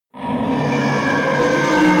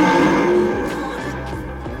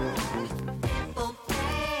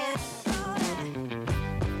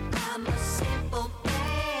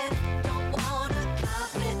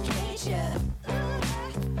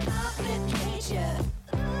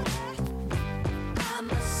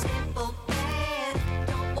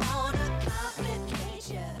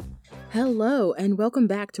Hello, and welcome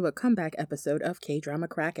back to a comeback episode of K-Drama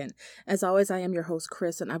Kraken. As always, I am your host,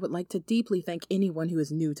 Chris, and I would like to deeply thank anyone who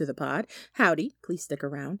is new to the pod. Howdy, please stick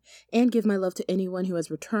around. And give my love to anyone who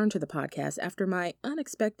has returned to the podcast after my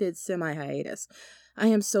unexpected semi-hiatus. I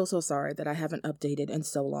am so sorry that I haven't updated in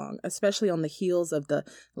so long, especially on the heels of the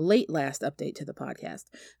late last update to the podcast.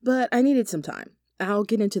 But I needed some time. I'll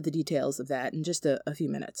get into the details of that in just a few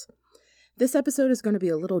minutes. This episode is going to be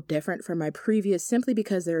a little different from my previous simply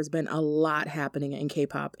because there has been a lot happening in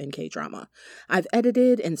K-pop and K-drama. I've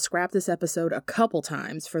edited and scrapped this episode a couple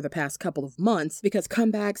times for the past couple of months because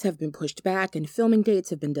comebacks have been pushed back and filming dates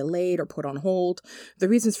have been delayed or put on hold. The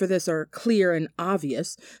reasons for this are clear and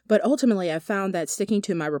obvious, but ultimately I found that sticking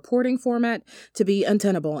to my reporting format to be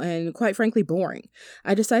untenable and quite frankly boring.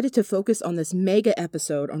 I decided to focus on this mega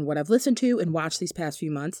episode on what I've listened to and watched these past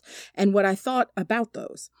few months and what I thought about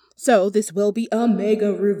those. So this will be a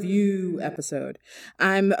mega review episode.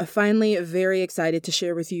 I'm finally very excited to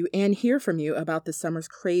share with you and hear from you about this summer's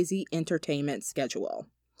crazy entertainment schedule.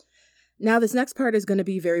 Now, this next part is going to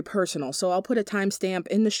be very personal, so I'll put a timestamp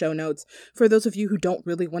in the show notes for those of you who don't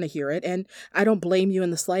really want to hear it, and I don't blame you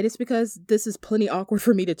in the slightest because this is plenty awkward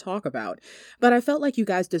for me to talk about, but I felt like you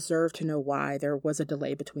guys deserve to know why there was a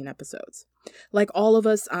delay between episodes. Like all of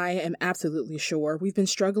us, I am absolutely sure we've been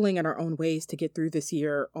struggling in our own ways to get through this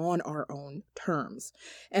year on our own terms,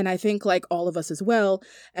 and I think like all of us as well,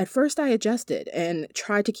 at first I adjusted and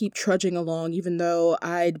tried to keep trudging along even though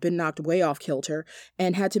I'd been knocked way off kilter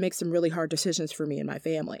and had to make some really hard decisions for me and my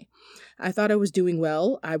family. I thought I was doing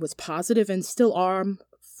well. I was positive and still am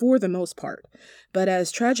for the most part. But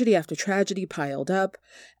as tragedy after tragedy piled up,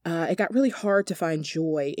 it got really hard to find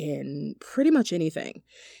joy in pretty much anything.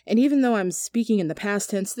 And even though I'm speaking in the past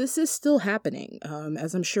tense, this is still happening,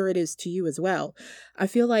 as I'm sure it is to you as well. I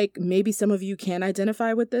feel like maybe some of you can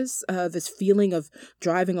identify with this feeling of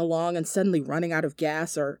driving along and suddenly running out of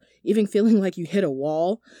gas, or even feeling like you hit a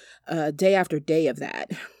wall, day after day of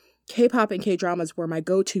that. K-pop and K-dramas were my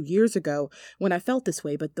go-to years ago when I felt this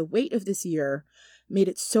way, but the weight of this year made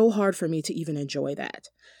it so hard for me to even enjoy that.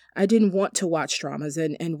 I didn't want to watch dramas,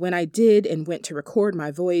 and when I did and went to record my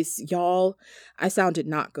voice, y'all, I sounded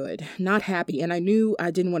not good, not happy, and I knew I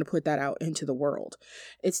didn't want to put that out into the world.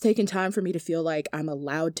 It's taken time for me to feel like I'm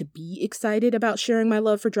allowed to be excited about sharing my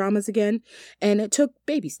love for dramas again, and it took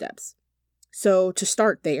baby steps. So to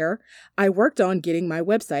start there, I worked on getting my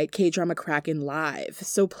website, K-Drama Kraken, live.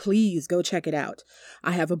 So please go check it out.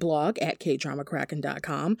 I have a blog at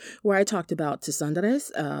kdramakraken.com where I talked about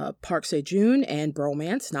Tsunderes, Park Sejun, and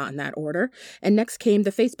Bromance, not in that order. And next came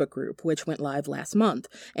the Facebook group, which went live last month.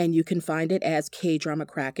 And you can find it as K-Drama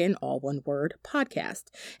Kraken, all one word, podcast.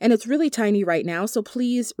 And it's really tiny right now, so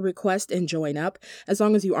please request and join up. As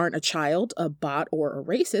long as you aren't a child, a bot, or a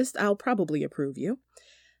racist, I'll probably approve you.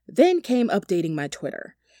 Then came updating my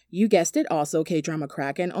Twitter. You guessed it, also K-Drama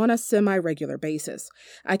Kraken, on a semi-regular basis.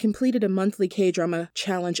 I completed a monthly K-Drama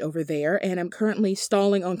challenge over there, and I'm currently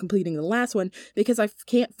stalling on completing the last one because I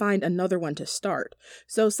can't find another one to start.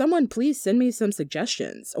 So someone please send me some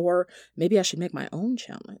suggestions, or maybe I should make my own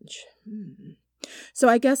challenge. So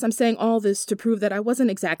I guess I'm saying all this to prove that I wasn't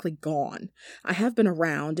exactly gone. I have been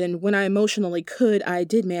around, and when I emotionally could, I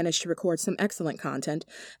did manage to record some excellent content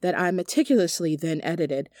that I meticulously then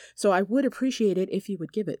edited, so I would appreciate it if you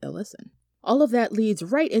would give it a listen. All of that leads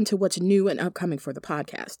right into what's new and upcoming for the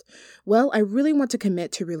podcast. Well, I really want to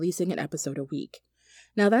commit to releasing an episode a week.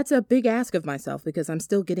 Now, that's a big ask of myself because I'm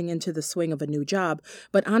still getting into the swing of a new job,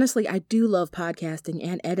 but honestly, I do love podcasting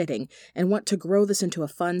and editing and want to grow this into a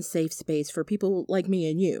fun, safe space for people like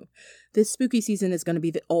me and you. This spooky season is going to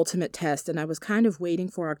be the ultimate test, and I was kind of waiting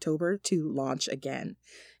for October to launch again.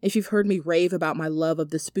 If you've heard me rave about my love of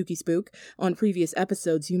the spooky spook on previous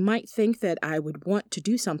episodes, you might think that I would want to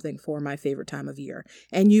do something for my favorite time of year,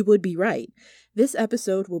 and you would be right. This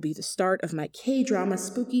episode will be the start of my K-drama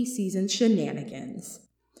spooky season shenanigans.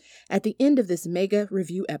 At the end of this mega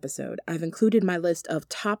review episode, I've included my list of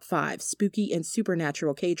top 5 spooky and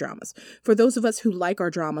supernatural K-dramas for those of us who like our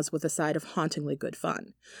dramas with a side of hauntingly good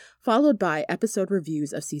fun, followed by episode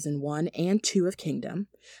reviews of Season 1 and 2 of Kingdom,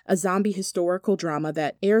 a zombie historical drama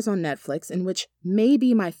that airs on Netflix and which may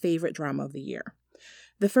be my favorite drama of the year.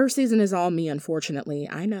 The first season is all me, unfortunately,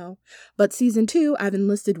 I know. But Season 2, I've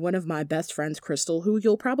enlisted one of my best friends, Crystal, who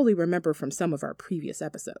you'll probably remember from some of our previous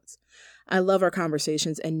episodes. I love our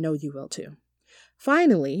conversations and know you will too.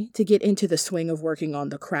 Finally, to get into the swing of working on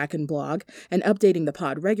the Kraken blog and updating the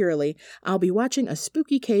pod regularly, I'll be watching a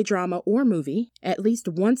spooky K-drama or movie at least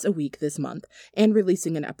once a week this month and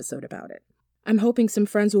releasing an episode about it. I'm hoping some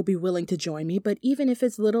friends will be willing to join me, but even if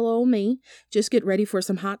it's little old me, just get ready for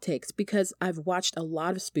some hot takes because I've watched a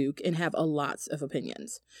lot of Spook and have a lots of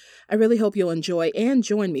opinions. I really hope you'll enjoy and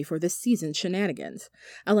join me for this season's shenanigans.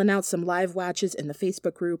 I'll announce some live watches in the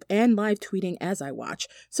Facebook group and live tweeting as I watch,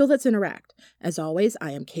 so let's interact. As always,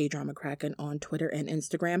 I am KDramaKraken on Twitter and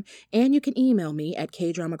Instagram, and you can email me at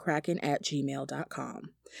kdramakraken@gmail.com.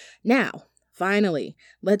 Now, finally,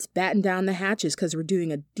 let's batten down the hatches because we're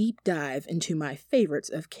doing a deep dive into my favorites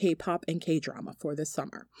of K-pop and K-drama for this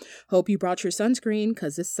summer. Hope you brought your sunscreen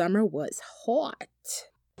because this summer was hot.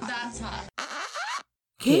 That's hot.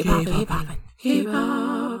 K-pop, K-pop,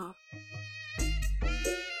 K-pop.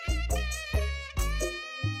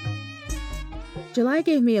 July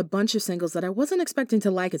gave me a bunch of singles that I wasn't expecting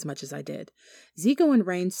to like as much as I did. Zico and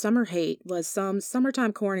Rain's Summer Hate was some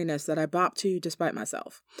summertime corniness that I bopped to despite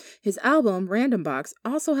myself. His album, Random Box,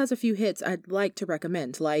 also has a few hits I'd like to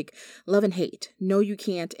recommend, like Love and Hate, No You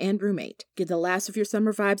Can't, and Roommate. Get the last of your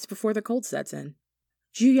summer vibes before the cold sets in.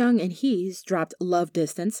 Jooyoung and Hees dropped Love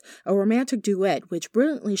Distance, a romantic duet which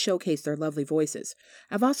brilliantly showcased their lovely voices.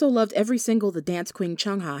 I've also loved every single the dance queen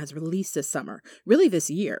Chungha has released this summer, really this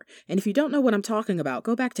year, and if you don't know what I'm talking about,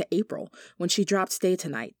 go back to April when she dropped Stay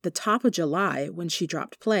Tonight, the top of July when she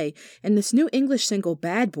dropped Play, and this new English single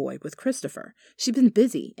Bad Boy with Christopher. She's been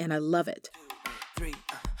busy, and I love it.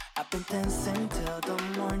 I've been dancing till the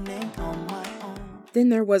morning on my own. Then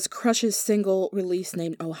there was Crush's single release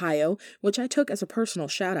named Ohio, which I took as a personal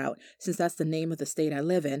shout out since that's the name of the state I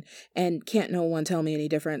live in, and can't no one tell me any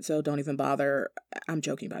different, so don't even bother. I'm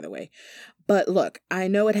joking, by the way. But look, I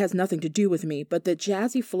know it has nothing to do with me, but the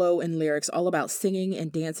jazzy flow and lyrics all about singing and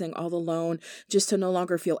dancing all alone, just to no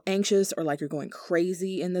longer feel anxious or like you're going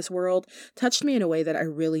crazy in this world, touched me in a way that I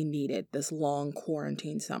really needed this long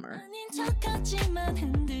quarantine summer.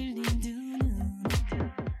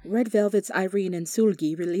 Red Velvet's Irene and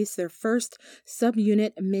Sulgi released their first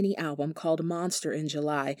subunit mini album called Monster in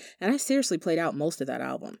July, and I seriously played out most of that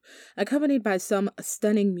album. Accompanied by some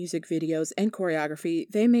stunning music videos and choreography,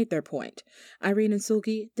 they made their point. Irene and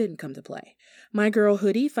Sulgi didn't come to play. My Girl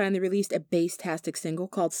Hoodie finally released a bass-tastic single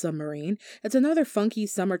called Submarine. It's another funky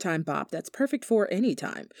summertime bop that's perfect for any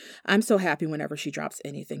time. I'm so happy whenever she drops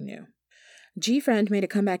anything new. G-Friend made a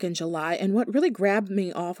comeback in July, and what really grabbed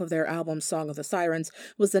me off of their album Song of the Sirens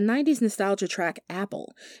was the 90s nostalgia track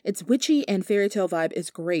Apple. Its witchy and fairy tale vibe is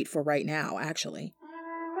great for right now, actually.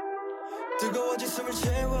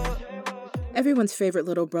 Everyone's favorite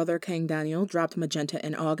little brother, Kang Daniel, dropped Magenta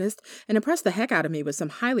in August and impressed the heck out of me with some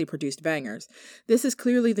highly produced bangers. This is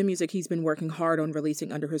clearly the music he's been working hard on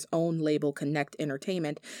releasing under his own label, Connect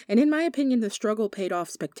Entertainment, and in my opinion, the struggle paid off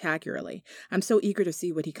spectacularly. I'm so eager to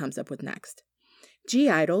see what he comes up with next.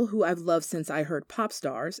 G-Idol, who I've loved since I heard Pop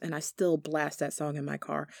Stars, and I still blast that song in my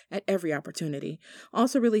car at every opportunity,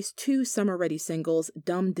 also released 2 summer-ready singles,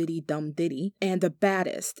 Dum Diddy, and The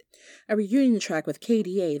Baddest, a reunion track with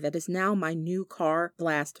KDA that is now my new car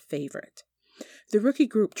blast favorite. The rookie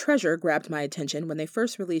group Treasure grabbed my attention when they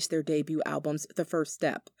first released their debut albums, The First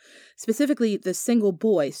Step. Specifically, the single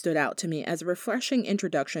Boy stood out to me as a refreshing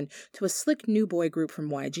introduction to a slick new boy group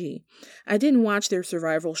from YG. I didn't watch their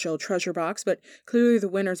survival show Treasure Box, but clearly the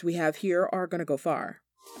winners we have here are gonna go far.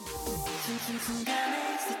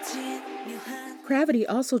 CRAVITY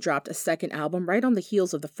also dropped a second album right on the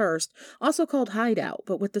heels of the first, also called Hideout,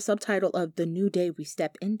 but with the subtitle of The New Day We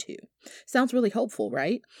Step Into. Sounds really hopeful,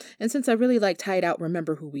 right? And since I really liked Hideout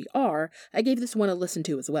Remember Who We Are, I gave this one a listen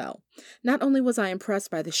to as well. Not only was I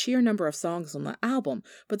impressed by the sheer number of songs on the album,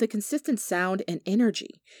 but the consistent sound and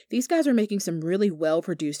energy. These guys are making some really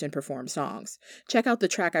well-produced and performed songs. Check out the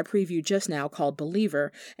track I previewed just now called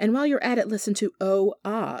Believer, and while you're at it, listen to Oh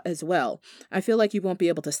Ah as well. I feel like you won't be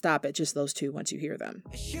able to stop at just those two once you hear them.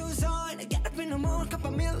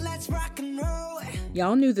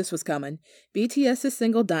 Y'all knew this was coming. BTS's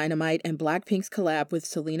single Dynamite and Blackpink's collab with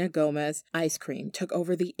Selena Gomez, Ice Cream, took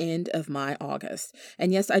over the end of my August.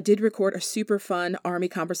 And yes, I did record a super fun ARMY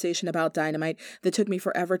conversation about Dynamite that took me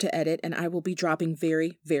forever to edit, and I will be dropping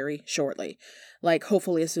very, very shortly. Like,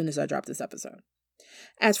 hopefully as soon as I drop this episode.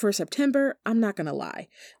 As for September, I'm not gonna lie.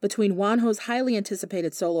 Between Wonho's highly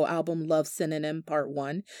anticipated solo album Love Synonym Part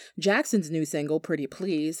 1, Jackson's new single Pretty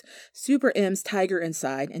Please, Super M's Tiger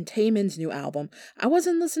Inside, and Taemin's new album, I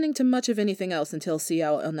wasn't listening to much of anything else until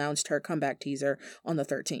CL announced her comeback teaser on the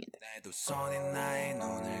 13th.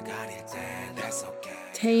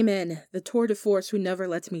 Taemin, the tour de force who never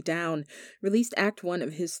lets me down, released Act 1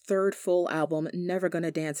 of his third full album, Never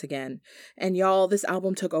Gonna Dance Again. And y'all, this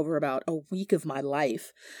album took over about a week of my life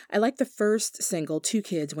life. I liked the first single, Two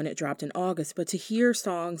Kids, when it dropped in August, but to hear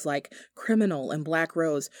songs like Criminal and Black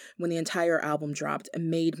Rose when the entire album dropped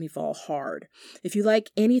made me fall hard. If you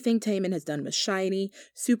like anything Taemin has done with SHINee,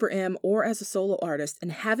 Super M, or as a solo artist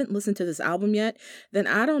and haven't listened to this album yet, then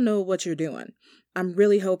I don't know what you're doing. I'm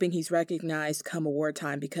really hoping he's recognized come award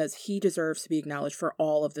time because he deserves to be acknowledged for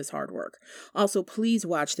all of this hard work. Also, please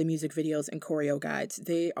watch the music videos and choreo guides.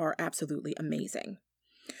 They are absolutely amazing.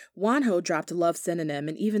 Wonho dropped Love Synonym,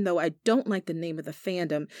 and even though I don't like the name of the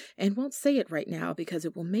fandom and won't say it right now because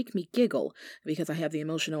it will make me giggle because I have the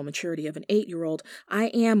emotional maturity of an 8-year-old, I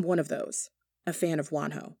am one of those, a fan of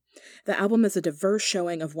Wonho. The album is a diverse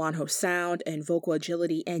showing of Wonho's sound and vocal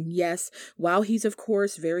agility, and yes, while he's of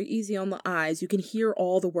course very easy on the eyes, you can hear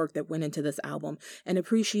all the work that went into this album and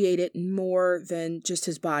appreciate it more than just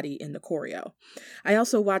his body in the choreo. I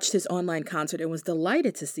also watched his online concert and was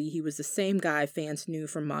delighted to see he was the same guy fans knew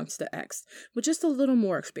from Monsta X, with just a little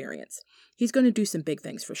more experience. He's going to do some big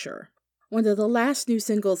things for sure. One of the last new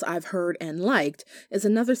singles I've heard and liked is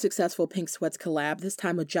another successful Pink Sweats collab, this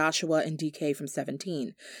time with Joshua and DK from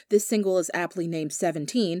 17. This single is aptly named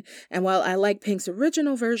 17, and while I like Pink's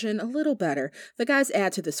original version a little better, the guys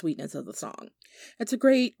add to the sweetness of the song. It's a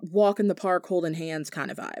great walk in the park holding hands kind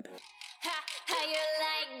of vibe.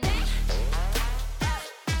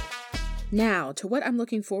 Now, to what I'm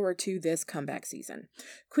looking forward to this comeback season.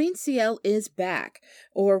 Queen CL is back,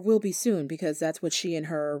 or will be soon, because that's what she and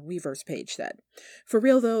her Weverse page said. For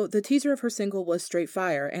real though, the teaser of her single was straight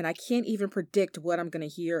fire, and I can't even predict what I'm going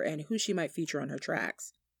to hear and who she might feature on her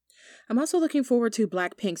tracks. I'm also looking forward to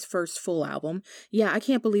Blackpink's first full album. Yeah, I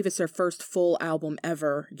can't believe it's their first full album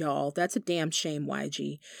ever, y'all. That's a damn shame,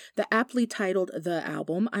 YG. The aptly titled The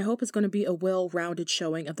Album, I hope is going to be a well-rounded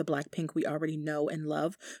showing of the Blackpink we already know and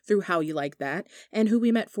love through How You Like That, and who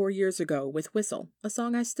we met 4 years ago with Whistle, a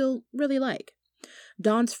song I still really like.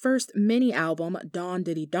 Dawn's first mini-album, Dawn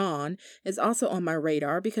Diddy Dawn, is also on my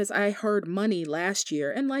radar because I heard Money last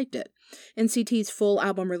year and liked it. NCT's full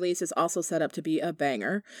album release is also set up to be a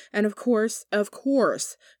banger. And of course,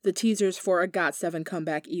 the teasers for a GOT7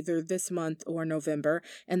 comeback either this month or November,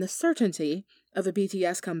 and the certainty of a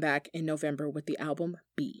BTS comeback in November with the album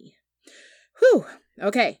B. Whew!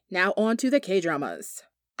 Okay, now on to the K-dramas.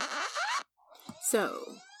 So,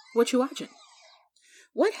 what you watching?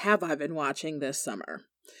 What have I been watching this summer?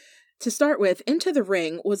 To start with, Into the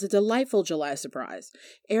Ring was a delightful July surprise.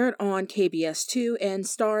 Aired on KBS2 and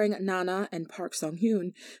starring Nana and Park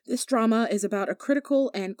Sung-hyun, this drama is about a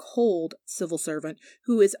critical and cold civil servant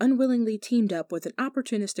who is unwillingly teamed up with an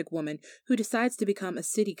opportunistic woman who decides to become a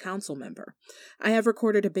city council member. I have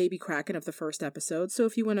recorded a baby Kraken of the first episode, so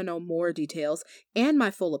if you want to know more details and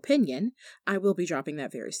my full opinion, I will be dropping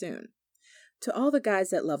that very soon. To All the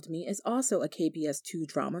Guys That Loved Me is also a KBS2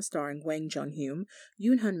 drama starring Wang Jung-hyun,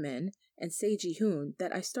 Yoon Hun-min, and Seo Ji-hoon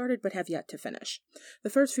that I started but have yet to finish.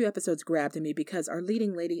 The first few episodes grabbed me because our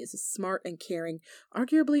leading lady is a smart and caring,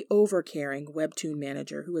 arguably over-caring webtoon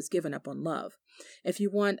manager who has given up on love. If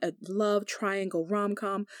you want a love triangle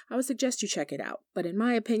rom-com, I would suggest you check it out. But in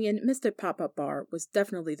my opinion, Mr. Pop-Up Bar was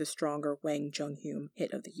definitely the stronger Wang Jung-hyun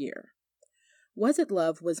hit of the year. Was It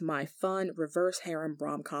Love was my fun reverse harem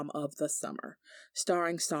rom-com of the summer,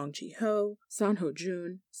 starring Song Ji-ho, Son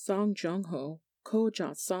Ho-jun, Song Jung-ho, Ko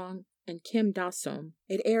Ja-sung, and Kim Da-sum.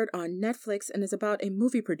 It aired on Netflix and is about a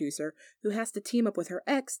movie producer who has to team up with her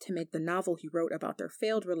ex to make the novel he wrote about their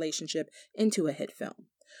failed relationship into a hit film.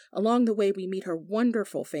 Along the way, we meet her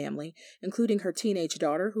wonderful family, including her teenage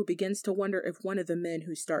daughter, who begins to wonder if one of the men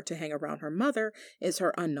who start to hang around her mother is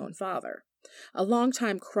her unknown father. A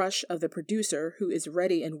longtime crush of the producer, who is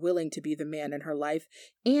ready and willing to be the man in her life,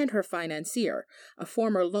 and her financier, a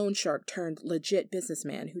former loan shark turned legit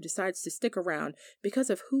businessman who decides to stick around because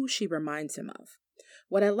of who she reminds him of.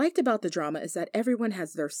 What I liked about the drama is that everyone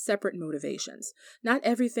has their separate motivations. Not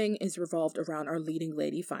everything is revolved around our leading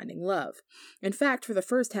lady finding love. In fact, for the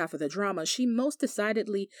first half of the drama, she most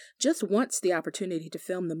decidedly just wants the opportunity to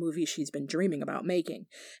film the movie she's been dreaming about making.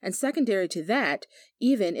 And secondary to that,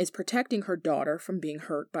 even is protecting her daughter from being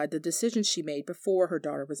hurt by the decisions she made before her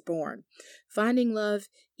daughter was born. Finding love,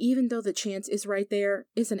 even though the chance is right there,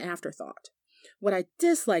 is an afterthought. What I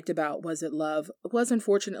disliked about Was It Love was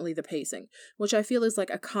unfortunately the pacing, which I feel is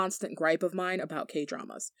like a constant gripe of mine about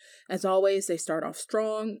K-dramas. As always, they start off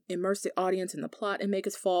strong, immerse the audience in the plot, and make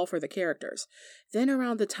us fall for the characters. Then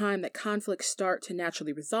around the time that conflicts start to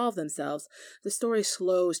naturally resolve themselves, the story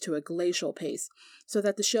slows to a glacial pace, so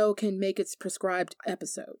that the show can make its prescribed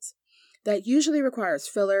episodes. That usually requires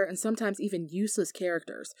filler and sometimes even useless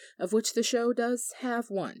characters, of which the show does have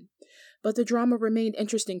one. But the drama remained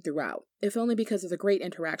interesting throughout, if only because of the great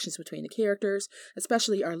interactions between the characters,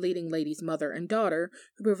 especially our leading lady's mother and daughter,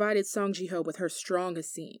 who provided Song Ji-ho with her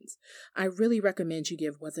strongest scenes. I really recommend you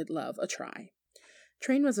give Was It Love a try.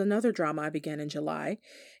 Train was another drama I began in July.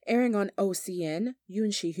 Airing on OCN,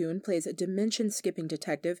 Yoon Si-hoon plays a dimension-skipping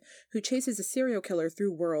detective who chases a serial killer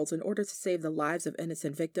through worlds in order to save the lives of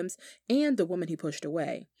innocent victims and the woman he pushed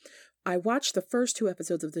away. I watched the first 2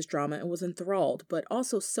 episodes of this drama and was enthralled, but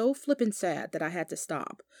also so flippin' sad that I had to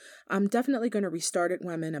stop. I'm definitely going to restart it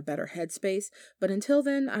when I'm in a better headspace, but until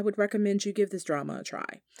then, I would recommend you give this drama a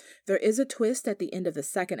try. There is a twist at the end of the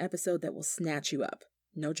 2nd episode that will snatch you up.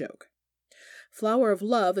 No joke. Flower of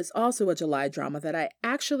Love is also a July drama that I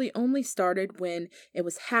actually only started when it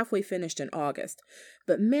was halfway finished in August,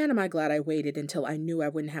 but man am I glad I waited until I knew I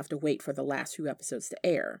wouldn't have to wait for the last few episodes to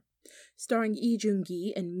air. Starring Lee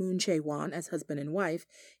Joon-gi and Moon Chae-won as husband and wife,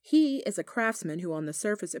 he is a craftsman who on the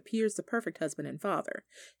surface appears the perfect husband and father.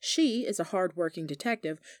 She is a hard-working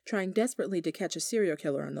detective trying desperately to catch a serial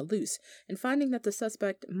killer on the loose and finding that the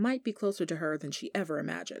suspect might be closer to her than she ever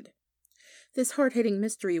imagined. This hard-hitting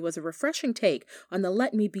mystery was a refreshing take on the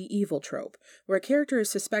let me be evil trope, where a character is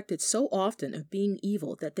suspected so often of being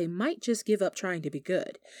evil that they might just give up trying to be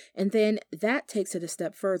good. And then that takes it a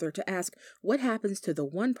step further to ask what happens to the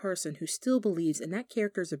one person who still believes in that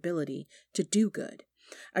character's ability to do good.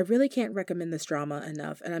 I really can't recommend this drama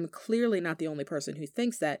enough, and I'm clearly not the only person who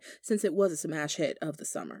thinks that, since it was a smash hit of the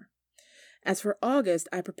summer. As for August,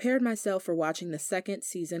 I prepared myself for watching the 2nd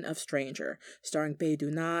season of Stranger, starring Bae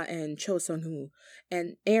Do-na and Cho Sung-woo,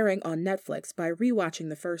 and airing on Netflix by rewatching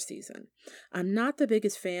the 1st season. I'm not the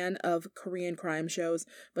biggest fan of Korean crime shows,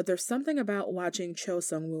 but there's something about watching Cho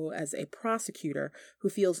Sung-woo as a prosecutor who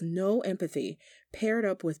feels no empathy, paired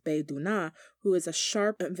up with Bae Do-na, who is a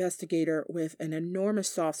sharp investigator with an enormous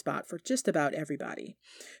soft spot for just about everybody.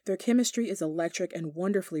 Their chemistry is electric and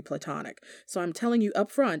wonderfully platonic, so I'm telling you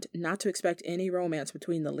up front not to expect any romance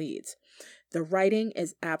between the leads. The writing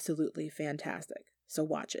is absolutely fantastic, so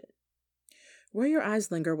watch it. Where Your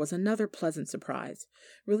Eyes Linger was another pleasant surprise.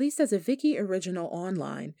 Released as a Viki original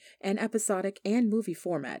online and episodic and movie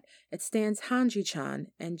format, it stands Han Ji-chan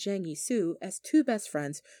and Jang Yi-soo as 2 best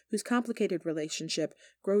friends whose complicated relationship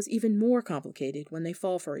grows even more complicated when they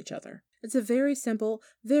fall for each other. It's a very simple,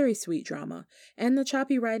 very sweet drama, and the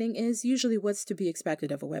choppy writing is usually what's to be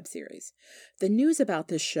expected of a web series. The news about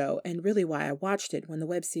this show, and really why I watched it when the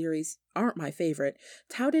web series aren't my favorite,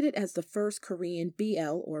 touted it as the first Korean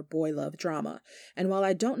BL or boy love drama, and while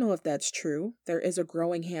I don't know if that's true, there is a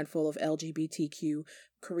growing handful of LGBTQ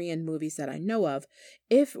Korean movies that I know of.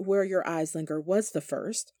 If Where Your Eyes Linger was the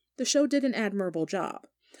first, the show did an admirable job.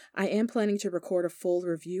 I am planning to record a full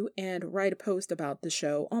review and write a post about the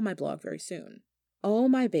show on my blog very soon. Oh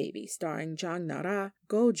My Baby, starring Jang Nara,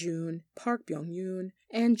 Go Joon, Park Byung-yoon,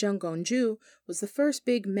 and Jung Gon-ju, was the first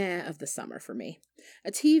big meh of the summer for me.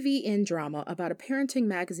 A TV-in drama about a parenting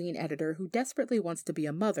magazine editor who desperately wants to be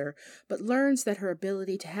a mother, but learns that her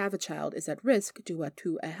ability to have a child is at risk due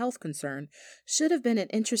to a health concern, should have been an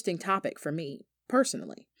interesting topic for me.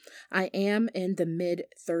 Personally, I am in the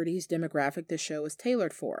mid-30s demographic the show is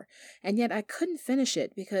tailored for, and yet I couldn't finish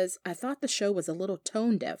it because I thought the show was a little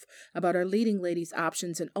tone-deaf about our leading lady's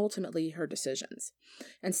options and ultimately her decisions.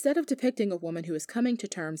 Instead of depicting a woman who is coming to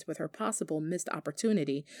terms with her possible missed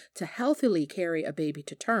opportunity to healthily carry a baby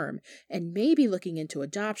to term and maybe looking into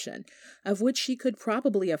adoption, of which she could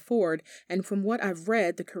probably afford, and from what I've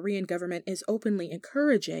read the Korean government is openly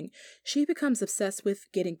encouraging, she becomes obsessed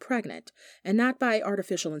with getting pregnant, and not by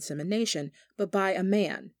artificial insemination, but by a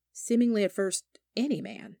man, seemingly at first any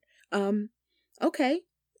man. Okay,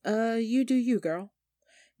 you do you, girl.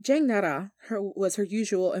 Jang Nara was her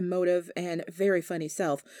usual emotive and very funny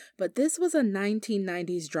self, but this was a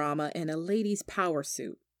 1990s drama in a lady's power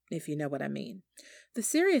suit, if you know what I mean. The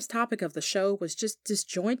serious topic of the show was just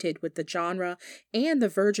disjointed with the genre and the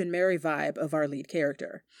Virgin Mary vibe of our lead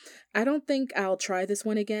character. I don't think I'll try this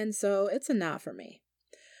one again, so it's a nah for me.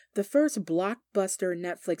 The first blockbuster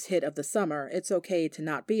Netflix hit of the summer, It's Okay to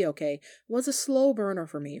Not Be Okay, was a slow burner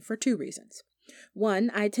for me for 2 reasons.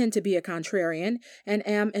 One, I tend to be a contrarian and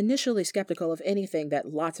am initially skeptical of anything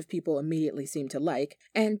that lots of people immediately seem to like.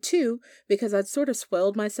 And 2, because I'd sort of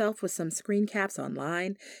spoiled myself with some screen caps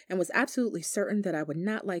online and was absolutely certain that I would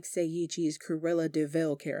not like Seiichi's Cruella de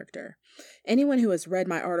Vil character. Anyone who has read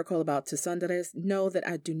my article about Tsunderes know that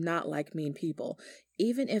I do not like mean people,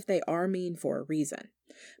 even if they are mean for a reason.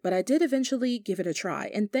 But I did eventually give it a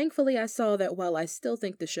try, and thankfully I saw that while I still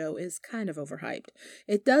think the show is kind of overhyped,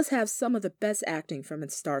 it does have some of the best acting from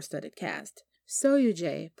its star-studded cast. So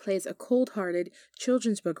Yoo-jae plays a cold-hearted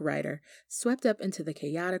children's book writer swept up into the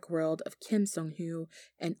chaotic world of Kim Sung-hyo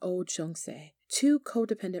and Oh Jung-se, two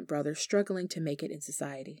codependent brothers struggling to make it in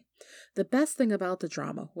society. The best thing about the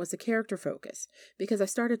drama was the character focus, because I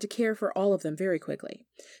started to care for all of them very quickly.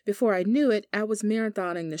 Before I knew it, I was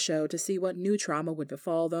marathoning the show to see what new trauma would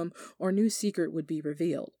befall them or new secret would be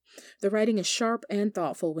revealed. The writing is sharp and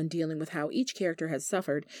thoughtful when dealing with how each character has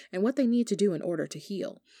suffered and what they need to do in order to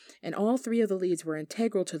heal. And all three of the leads were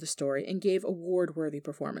integral to the story and gave award-worthy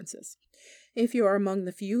performances. If you are among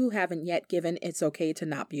the few who haven't yet given It's Okay to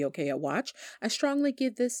Not Be Okay a watch, I strongly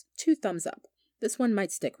give this 2 thumbs up. This one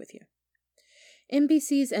might stick with you.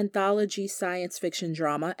 NBC's anthology science fiction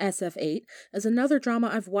drama, SF8, is another drama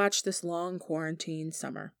I've watched this long quarantine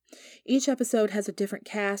summer. Each episode has a different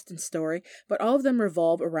cast and story, but all of them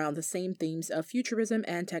revolve around the same themes of futurism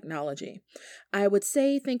and technology. I would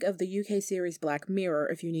say think of the UK series Black Mirror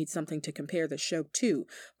if you need something to compare the show to,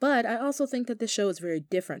 but I also think that this show is very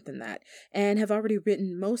different than that, and have already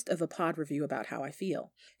written most of a pod review about how I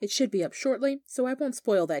feel. It should be up shortly, so I won't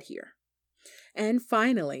spoil that here. And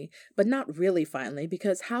finally, but not really finally,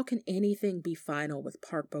 because how can anything be final with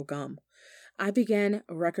Park Bo-gum? I began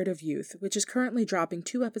Record of Youth, which is currently dropping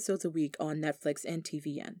 2 episodes a week on Netflix and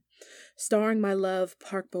TVN. Starring my love,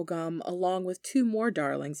 Park Bo-gum, along with 2 more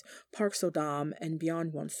darlings, Park So-dam and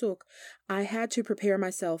Byun Won-suk, I had to prepare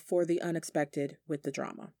myself for the unexpected with the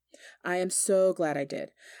drama. I am so glad I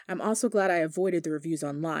did. I'm also glad I avoided the reviews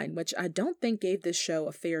online, which I don't think gave this show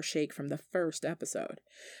a fair shake from the first episode.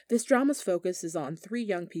 This drama's focus is on 3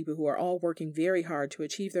 young people who are all working very hard to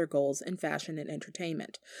achieve their goals in fashion and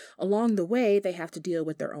entertainment. Along the way, they have to deal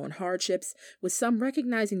with their own hardships, with some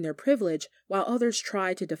recognizing their privilege, while others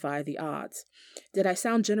try to defy the odds. Did I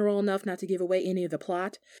sound general enough not to give away any of the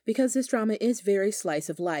plot? Because this drama is very slice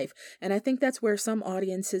of life, and I think that's where some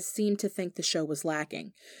audiences seem to think the show was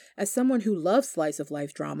lacking. As someone who loves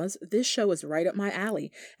slice-of-life dramas, this show is right up my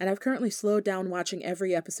alley, and I've currently slowed down watching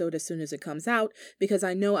every episode as soon as it comes out because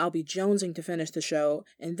I know I'll be jonesing to finish the show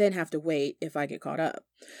and then have to wait if I get caught up.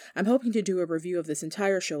 I'm hoping to do a review of this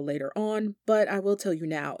entire show later on, but I will tell you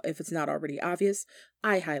now, if it's not already obvious,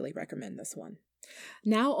 I highly recommend this one.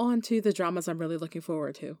 Now on to the dramas I'm really looking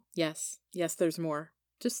forward to. Yes, there's more.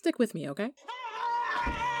 Just stick with me, okay?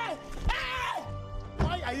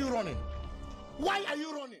 Why are you running? Why are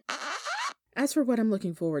you running? As for what I'm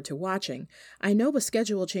looking forward to watching, I know with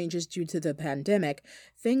schedule changes due to the pandemic,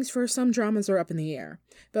 things for some dramas are up in the air.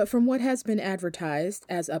 But from what has been advertised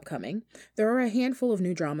as upcoming, there are a handful of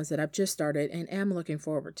new dramas that I've just started and am looking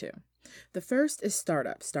forward to. The first is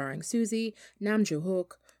Startup, starring Suzy, Nam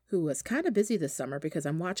Joo-hook, who was kind of busy this summer because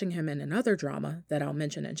I'm watching him in another drama that I'll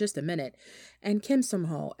mention in just a minute, and Kim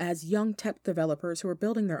Sung-ho as young tech developers who are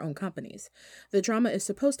building their own companies. The drama is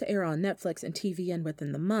supposed to air on Netflix and TVN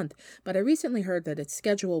within the month, but I recently heard that its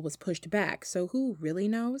schedule was pushed back, so who really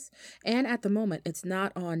knows? And at the moment, it's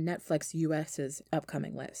not on Netflix US's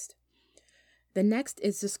upcoming list. The next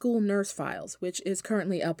is The School Nurse Files, which is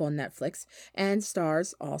currently up on Netflix, and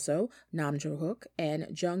stars also Nam Joo-hook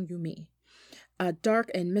and Jung Yoo-mi. A dark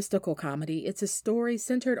and mystical comedy, it's a story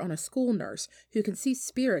centered on a school nurse who can see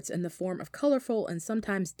spirits in the form of colorful and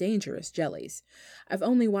sometimes dangerous jellies. I've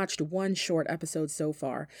only watched 1 short episode so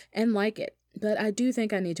far and like it, but I do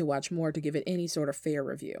think I need to watch more to give it any sort of fair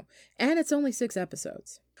review. And it's only 6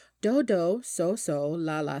 episodes. Do Do So So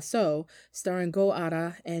La La So, starring Go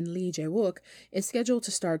Ara and Lee Jae-wook, is scheduled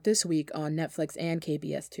to start this week on Netflix and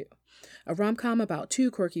KBS2. A rom-com about 2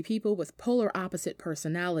 quirky people with polar opposite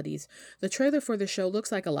personalities, the trailer for the show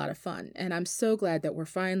looks like a lot of fun, and I'm so glad that we're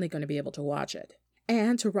finally going to be able to watch it.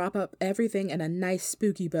 And to wrap up everything in a nice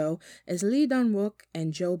spooky bow is Lee Dun-wook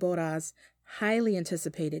and Jo Bo-ra's highly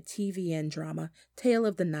anticipated TVN drama, Tale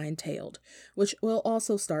of the Nine-Tailed, which will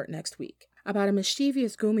also start next week. About a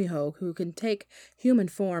mischievous gumiho who can take human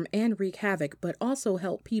form and wreak havoc, but also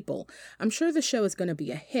help people. I'm sure the show is going to be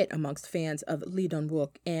a hit amongst fans of Lee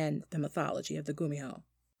Dun-wook and the mythology of the gumiho.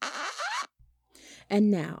 And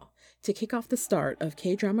now, to kick off the start of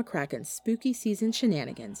K-Drama Kraken's spooky season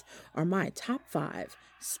shenanigans, are my top 5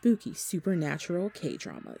 spooky supernatural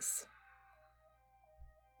K-dramas.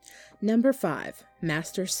 Number 5,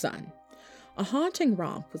 Master's Son. A haunting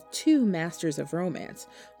romp with 2 masters of romance,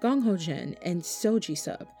 Gong Ho-jin and So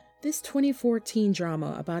Ji-sub, This 2014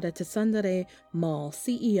 drama about a Tsundere Mall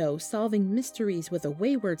CEO solving mysteries with a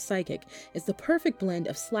wayward psychic is the perfect blend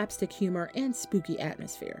of slapstick humor and spooky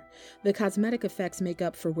atmosphere. The cosmetic effects make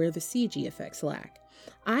up for where the CG effects lack.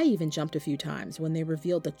 I even jumped a few times when they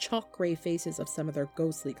revealed the chalk gray faces of some of their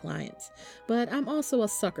ghostly clients, but I'm also a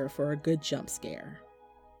sucker for a good jump scare.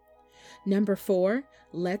 Number 4,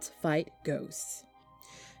 Let's Fight Ghosts.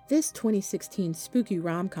 This 2016 spooky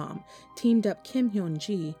rom-com teamed up Kim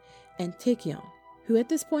Hyun-ji and Taekyeon, who at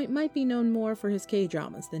this point might be known more for his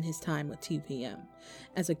K-dramas than his time with 2PM,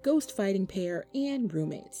 as a ghost-fighting pair and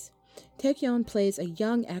roommates. Taekyeon plays a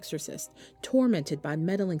young exorcist tormented by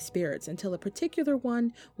meddling spirits until a particular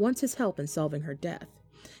one wants his help in solving her death.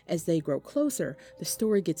 As they grow closer, the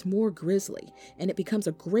story gets more grisly, and it becomes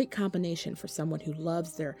a great combination for someone who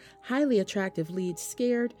loves their highly attractive lead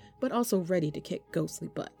scared, but also ready to kick ghostly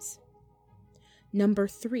butts. Number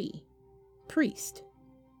 3, Priest.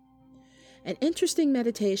 An interesting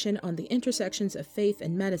meditation on the intersections of faith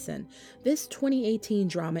and medicine, this 2018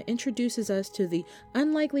 drama introduces us to the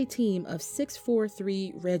unlikely team of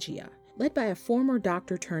 643 Regia. Led by a former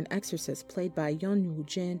doctor-turned-exorcist played by Yeon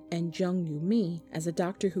Woo-jin and Jung Yoo-mi as a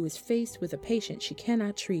doctor who is faced with a patient she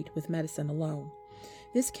cannot treat with medicine alone.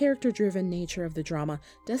 This character-driven nature of the drama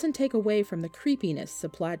doesn't take away from the creepiness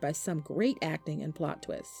supplied by some great acting and plot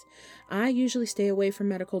twists. I usually stay away from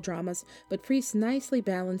medical dramas, but Priest nicely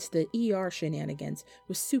balanced the ER shenanigans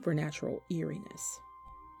with supernatural eeriness.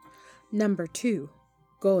 Number 2,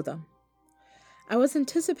 Gotham. I was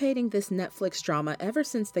anticipating this Netflix drama ever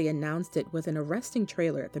since they announced it with an arresting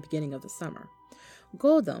trailer at the beginning of the summer.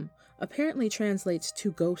 Gotham apparently translates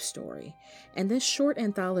to Ghost Story, and this short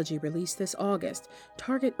anthology released this August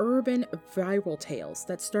target urban viral tales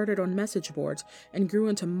that started on message boards and grew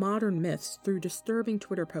into modern myths through disturbing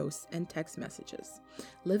Twitter posts and text messages.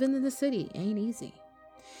 Living in the city ain't easy.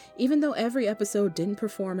 Even though every episode didn't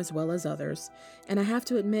perform as well as others, and I have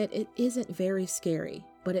to admit it isn't very scary,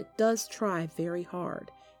 but it does try very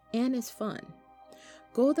hard, and is fun.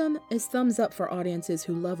 Gotham is thumbs up for audiences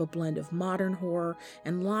who love a blend of modern horror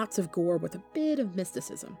and lots of gore with a bit of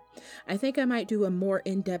mysticism. I think I might do a more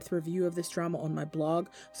in-depth review of this drama on my blog,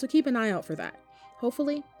 so keep an eye out for that.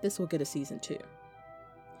 Hopefully, this will get a season 2.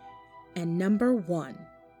 And number 1,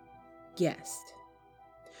 Guest.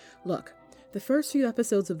 Look, the first few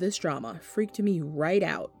episodes of this drama freaked me right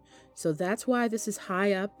out, so that's why this is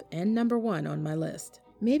high up and number 1 on my list.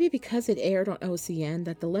 Maybe because it aired on OCN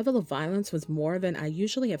that the level of violence was more than I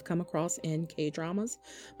usually have come across in K-dramas,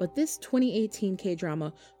 but this 2018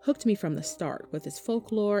 K-drama hooked me from the start with its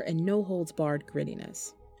folklore and no-holds-barred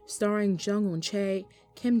grittiness. Starring Jung Eun-chae,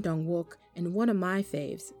 Kim Dong-wook, and one of my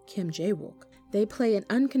faves, Kim Jae-wook, they play an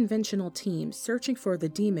unconventional team searching for the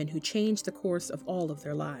demon who changed the course of all of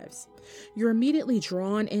their lives. You're immediately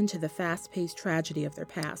drawn into the fast-paced tragedy of their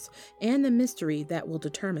past and the mystery that will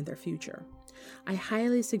determine their future. I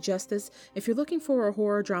highly suggest this if you're looking for a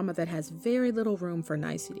horror drama that has very little room for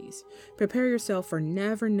niceties. Prepare yourself for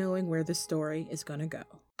never knowing where the story is going to go.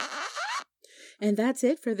 And that's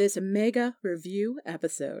it for this mega review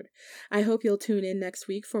episode. I hope you'll tune in next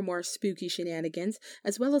week for more spooky shenanigans,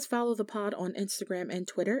 as well as follow the pod on Instagram and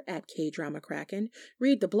Twitter at KDramaKraken,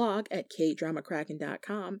 read the blog at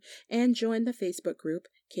kdramakraken.com, and join the Facebook group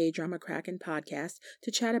K-Drama Kraken Podcast to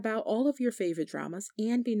chat about all of your favorite dramas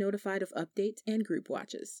and be notified of updates and group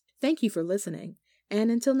watches. Thank you for listening, and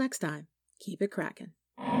until next time, keep it crackin'.